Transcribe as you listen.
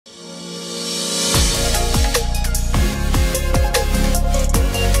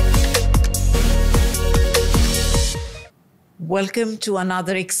Welcome to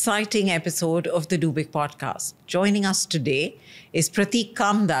another exciting episode of the Do Big podcast. Joining us today is Pratik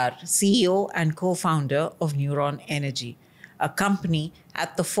Kamdar, CEO and co-founder of Neuron Energy, a company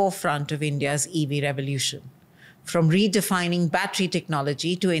at the forefront of India's EV revolution. From redefining battery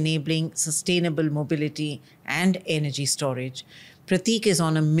technology to enabling sustainable mobility and energy storage, Pratik is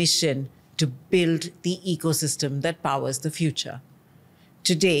on a mission to build the ecosystem that powers the future.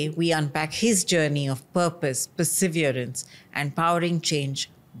 Today, we unpack his journey of purpose, perseverance, and powering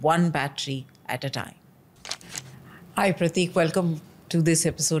change one battery at a time. Hi, Pratik. Welcome to this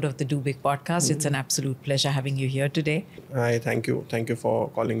episode of the Do Big podcast. It's an absolute pleasure having you here today. Hi, thank you. Thank you for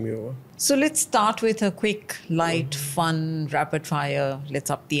calling me over. So let's start with a quick, light, fun, rapid fire. Let's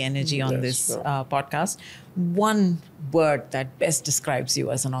up the energy on this podcast. One word that best describes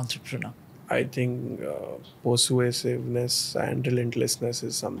you as an entrepreneur. I think persuasiveness and relentlessness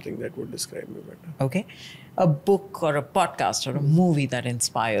is something that would describe me better. Okay. A book or a podcast or a movie that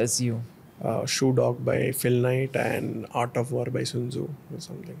inspires you. Shoe Dog by Phil Knight and Art of War by Sun Tzu or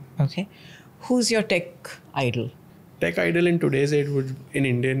something. Okay. Who's your tech idol? Tech idol in today's age would, in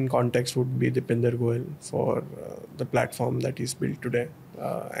Indian context, would be Dipinder Goyal for the platform that he's built today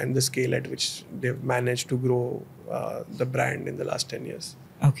and the scale at which they've managed to grow the brand in the last 10 years.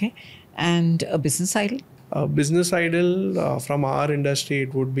 Okay. And a business idol? A business idol from our industry,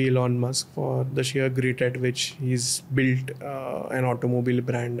 it would be Elon Musk for the sheer grit at which he's built an automobile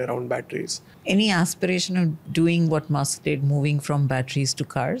brand around batteries. Any aspiration of doing what Musk did, moving from batteries to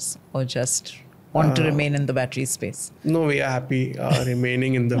cars, or just want to remain in the battery space? No, we are happy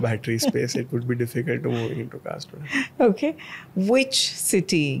remaining in the battery space. It would be difficult to move into cars today. Okay. Which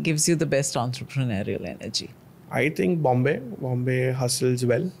city gives you the best entrepreneurial energy? I think Bombay. Bombay hustles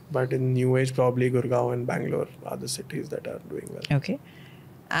well, but in new age, probably Gurgaon and Bangalore are the cities that are doing well. Okay.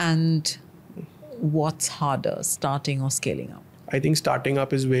 And what's harder, starting or scaling up? I think starting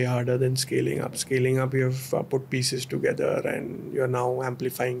up is way harder than scaling up. Scaling up, you have put pieces together and you're now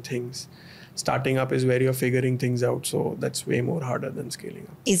amplifying things. Starting up is where you're figuring things out. So that's way more harder than scaling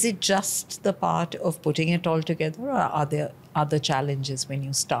up. Is it just the part of putting it all together, or are there other challenges when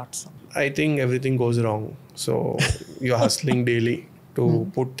you start something? I think everything goes wrong. So you're hustling daily to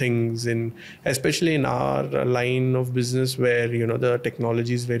put things in, especially in our line of business where, the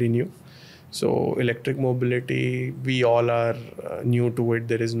technology is very new. So electric mobility, we all are new to it.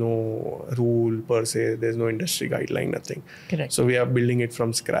 There is no rule per se. There's no industry guideline, nothing. Correct. So we are building it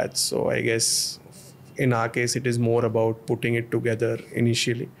from scratch. So I guess in our case, it is more about putting it together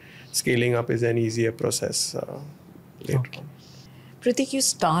initially. Scaling up is an easier process later on. Pratik, you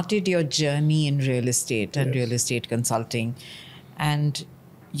started your journey in real estate and real estate consulting, and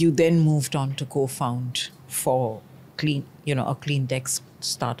you then moved on to co-found for a cleantech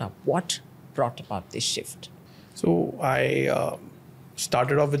startup. What brought about this shift? So I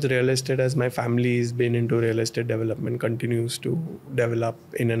started off with real estate as my family has been into real estate development, continues to develop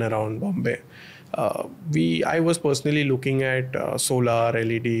in and around Bombay. I was personally looking at solar,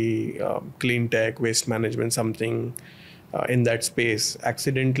 LED, clean tech, waste management, something in that space.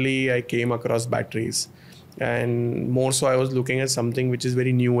 Accidentally, I came across batteries. And more so, I was looking at something which is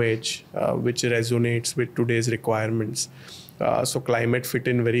very new age, which resonates with today's requirements. So climate fit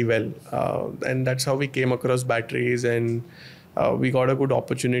in very well. And that's how we came across batteries, and we got a good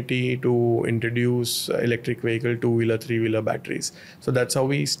opportunity to introduce electric vehicle, two-wheeler, three-wheeler batteries. So that's how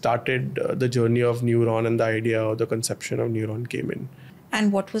we started the journey of Neuron, and the idea or the conception of Neuron came in.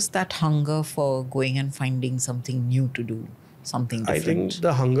 And what was that hunger for going and finding something new to do, something different? I think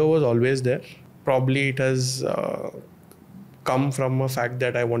the hunger was always there. Probably it has come from a fact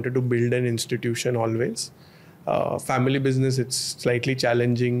that I wanted to build an institution always. Family business, it's slightly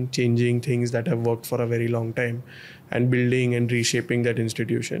challenging, changing things that have worked for a very long time and building and reshaping that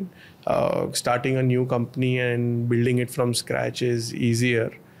institution. Starting a new company and building it from scratch is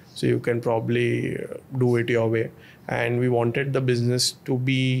easier. So you can probably do it your way. And we wanted the business to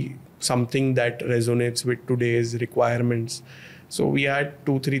be something that resonates with today's requirements. So we had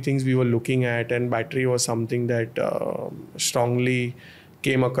 2-3 things we were looking at, and battery was something that strongly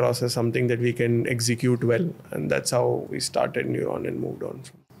came across as something that we can execute well. And that's how we started Neuron and moved on.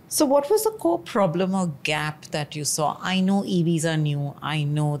 So what was the core problem or gap that you saw? I know EVs are new. I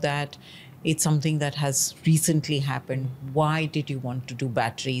know that it's something that has recently happened. Why did you want to do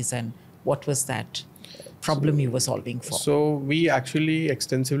batteries, and what was that problem you were solving for? So we actually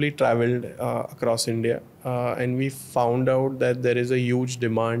extensively traveled across India and we found out that there is a huge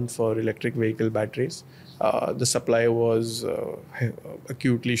demand for electric vehicle batteries. The supply was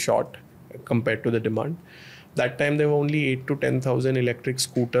acutely short compared to the demand. That time there were only 8,000 to 10,000 electric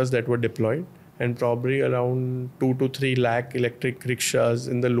scooters that were deployed. and probably around 2 to 3 lakh electric rickshaws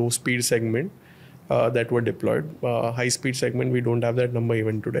in the low speed segment that were deployed. High speed segment, we don't have that number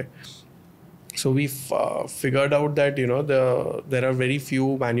even today. So we figured out that there are very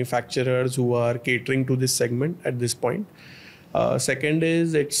few manufacturers who are catering to this segment at this point. Second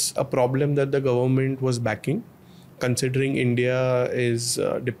is it's a problem that the government was backing, considering India is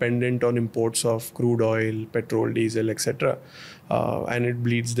dependent on imports of crude oil, petrol, diesel, etc. And it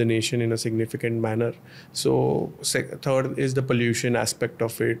bleeds the nation in a significant manner. So third is the pollution aspect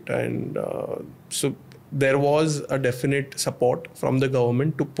of it. And so there was a definite support from the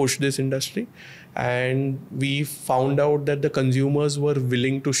government to push this industry. And we found out that the consumers were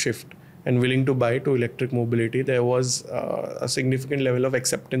willing to shift and willing to buy to electric mobility. There was a significant level of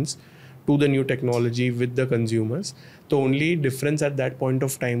acceptance to the new technology with the consumers. The only difference at that point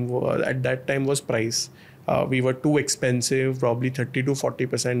of time was price. We were too expensive, probably 30 to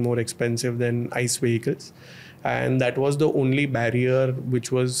 40% more expensive than ICE vehicles. And that was the only barrier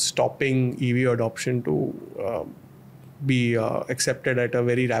which was stopping EV adoption to be accepted at a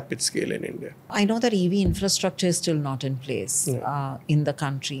very rapid scale in India. I know that EV infrastructure is still not in place in the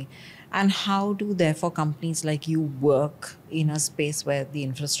country. And how do, therefore, companies like you work in a space where the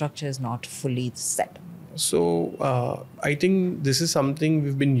infrastructure is not fully set? So I think this is something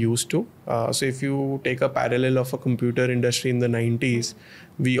we've been used to. So if you take a parallel of a computer industry in the 90s,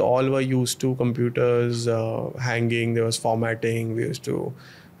 we all were used to computers hanging, there was formatting, we used to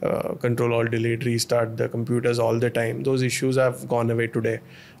control, alt, delete, restart the computers all the time. Those issues have gone away today.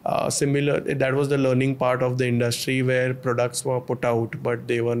 That was the learning part of the industry where products were put out, but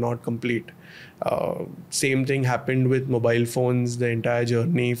they were not complete. Same thing happened with mobile phones, the entire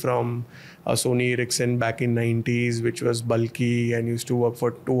journey from Sony Ericsson back in 90s, which was bulky and used to work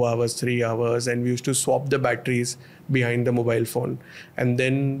for 2 hours, 3 hours, and we used to swap the batteries behind the mobile phone. And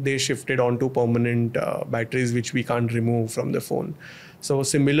then they shifted onto permanent batteries, which we can't remove from the phone. So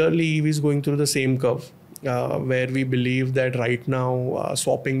similarly, EV is going through the same curve. Where we believe that right now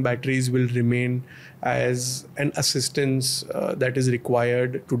swapping batteries will remain as an assistance that is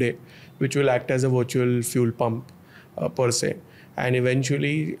required today, which will act as a virtual fuel pump per se. And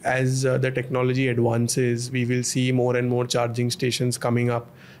eventually, as the technology advances, we will see more and more charging stations coming up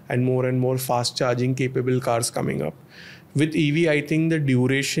and more fast charging capable cars coming up. With EV, I think the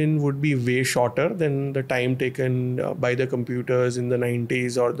duration would be way shorter than the time taken by the computers in the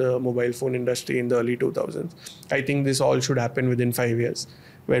 90s or the mobile phone industry in the early 2000s. I think this all should happen within 5 years,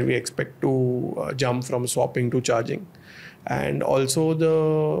 where we expect to jump from swapping to charging. And also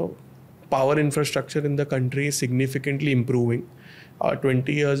the power infrastructure in the country is significantly improving.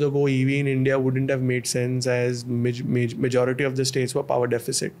 20 years ago, EV in India wouldn't have made sense as majority of the states were power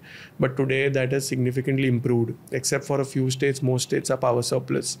deficit. But today that has significantly improved. Except for a few states, most states are power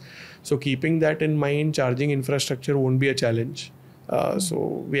surplus. So keeping that in mind, charging infrastructure won't be a challenge. So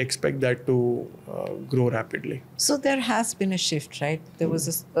we expect that to grow rapidly. So there has been a shift, right? There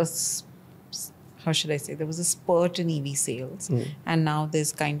was how should I say, there was a spurt in EV sales. And now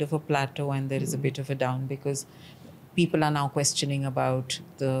there's kind of a plateau and there is a bit of a down because people are now questioning about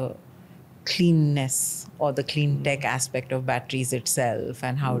the cleanness or the clean tech aspect of batteries itself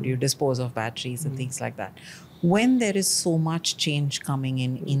and how do you dispose of batteries and things like that. When there is so much change coming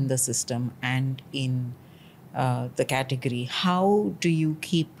in the system and in the category, how do you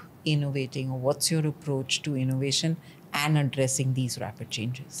keep innovating, or what's your approach to innovation and addressing these rapid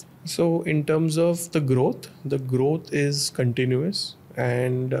changes? So in terms of the growth is continuous.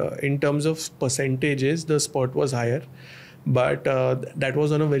 And in terms of percentages, the spurt was higher, but that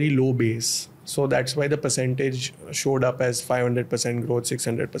was on a very low base. So that's why the percentage showed up as 500% growth,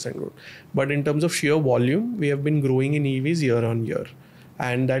 600% growth. But in terms of sheer volume, we have been growing in EVs year on year.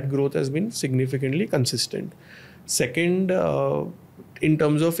 And that growth has been significantly consistent. Second, in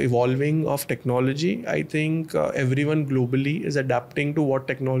terms of evolving of technology, I think everyone globally is adapting to what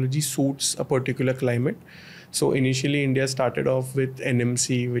technology suits a particular climate. So initially, India started off with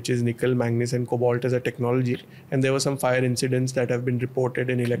NMC, which is nickel, manganese, and cobalt as a technology. And there were some fire incidents that have been reported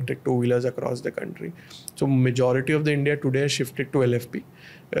in electric two-wheelers across the country. So majority of the India today has shifted to LFP.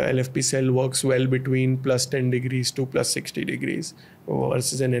 LFP cell works well between plus 10 degrees to plus 60 degrees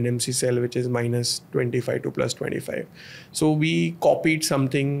versus an NMC cell, which is minus 25 to plus 25. So we copied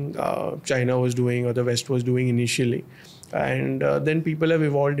something China was doing or the West was doing initially. And then people have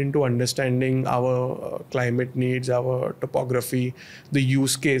evolved into understanding our climate needs, our topography. The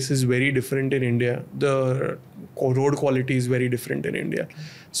use case is very different in India. The road quality is very different in India.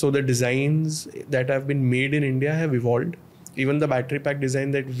 So the designs that have been made in India have evolved. even the battery pack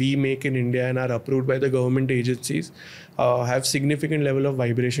design that we make in India and are approved by the government agencies have significant level of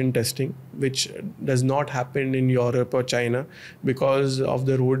vibration testing, which does not happen in Europe or China because of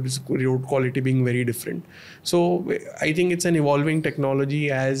the road quality being very different. So I think it's an evolving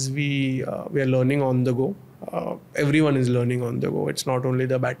technology as we are learning on the go. Everyone is learning on the go. It's not only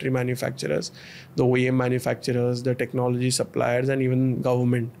the battery manufacturers, the OEM manufacturers, the technology suppliers, and even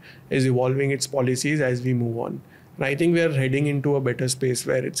government is evolving its policies as we move on. And I think we are heading into a better space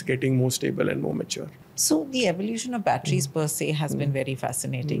where it's getting more stable and more mature. So the evolution of batteries per se has been very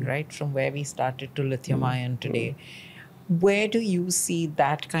fascinating, right? From where we started to lithium ion today. Where do you see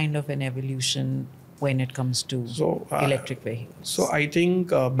that kind of an evolution when it comes to electric vehicles? So I think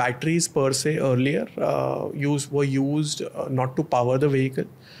batteries per se earlier were used not to power the vehicle.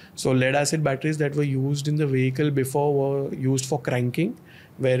 So lead acid batteries that were used in the vehicle before were used for cranking,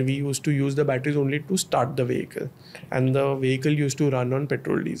 where we used to use the batteries only to start the vehicle. And the vehicle used to run on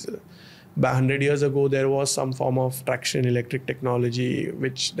petrol diesel. By 100 years ago, there was some form of traction electric technology,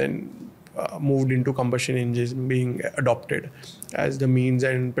 which then moved into combustion engines being adopted as the means,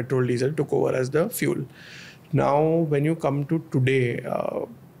 and petrol diesel took over as the fuel. Now, when you come to today,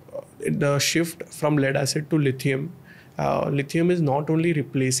 the shift from lead acid to lithium, lithium is not only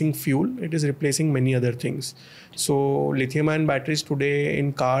replacing fuel, it is replacing many other things. So lithium ion batteries today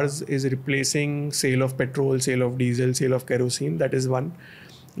in cars is replacing sale of petrol, sale of diesel, sale of kerosene. That is one.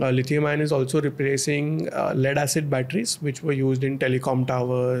 Lithium ion is also replacing lead acid batteries, which were used in telecom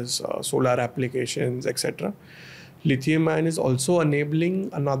towers, solar applications, etc. Lithium ion is also enabling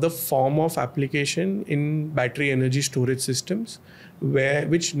another form of application in battery energy storage systems,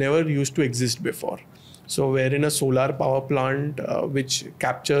 which never used to exist before. So where in a solar power plant which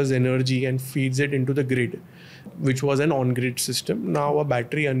captures energy and feeds it into the grid, which was an on-grid system, now a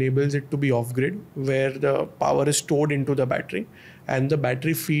battery enables it to be off-grid, where the power is stored into the battery and the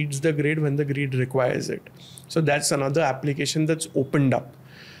battery feeds the grid when the grid requires it. So that's another application that's opened up.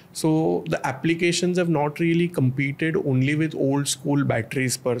 So the applications have not really competed only with old school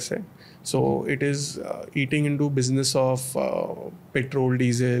batteries per se. So it is eating into business of petrol,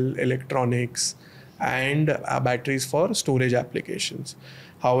 diesel, electronics, and batteries for storage applications.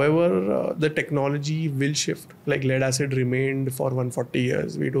 However, the technology will shift. Like lead acid remained for 140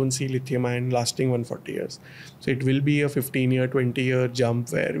 years. We don't see lithium ion lasting 140 years. So it will be a 15-year, 20-year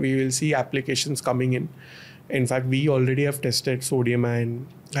jump where we will see applications coming in. In fact, we already have tested sodium ion.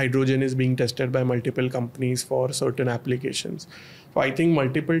 Hydrogen is being tested by multiple companies for certain applications. So I think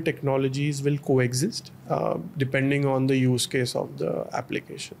multiple technologies will coexist depending on the use case of the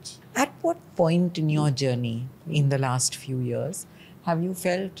applications. At what point in your journey in the last few years have you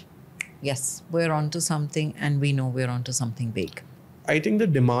felt, yes, we're onto something and we know we're onto something big? I think the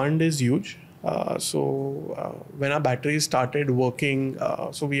demand is huge. When our batteries started working,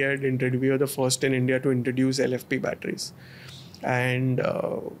 so we were the first in India to introduce LFP batteries. And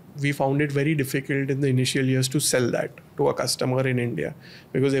we found it very difficult in the initial years to sell that to a customer in India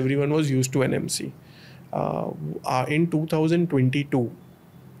because everyone was used to NMC. In 2022,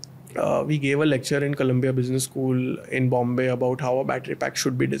 we gave a lecture in Columbia Business School in Bombay about how a battery pack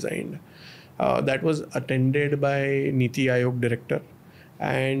should be designed. That was attended by Niti Aayog director.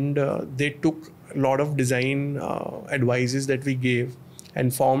 And they took a lot of design advices that we gave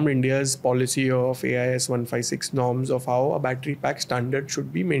and formed India's policy of AIS 156 norms of how a battery pack standard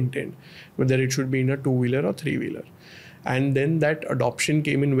should be maintained, whether it should be in a two-wheeler or three-wheeler. And then that adoption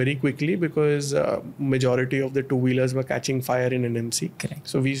came in very quickly because majority of the two-wheelers were catching fire in NMC. Correct.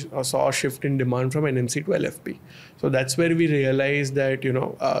 So we saw a shift in demand from NMC to LFP. So that's where we realized that,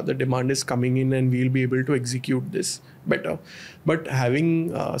 the demand is coming in and we'll be able to execute this better. But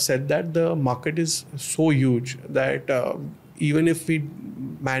having said that, the market is so huge that even if we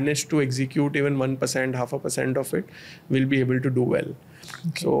manage to execute even 1%, 0.5% of it, we'll be able to do well.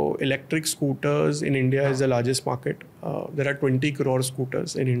 Okay. So electric scooters in India is the largest market. There are 20 crore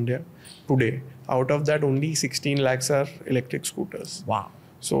scooters in India today. Out of that, only 16 lakhs are electric scooters. Wow.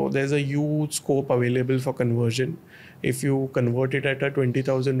 So there's a huge scope available for conversion. If you convert it at a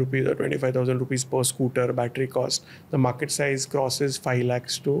 20,000 rupees or 25,000 rupees per scooter battery cost, the market size crosses 5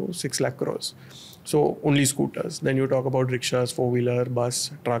 lakhs to 6 lakh crores. So only scooters. Then you talk about rickshaws, four-wheeler, bus,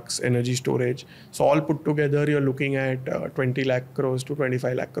 trucks, energy storage. So all put together, you're looking at 20 lakh crores to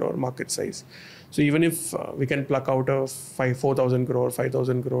 25 lakh crore market size. So even if we can pluck out a 4,000 crore,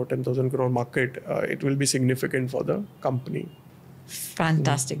 5,000 crore, 10,000 crore market, it will be significant for the company.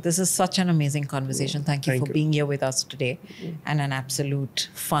 Fantastic. This is such an amazing conversation. Thank you for being here with us today and an absolute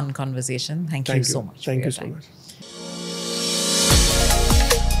fun conversation. Thank you so much. Thank you so much.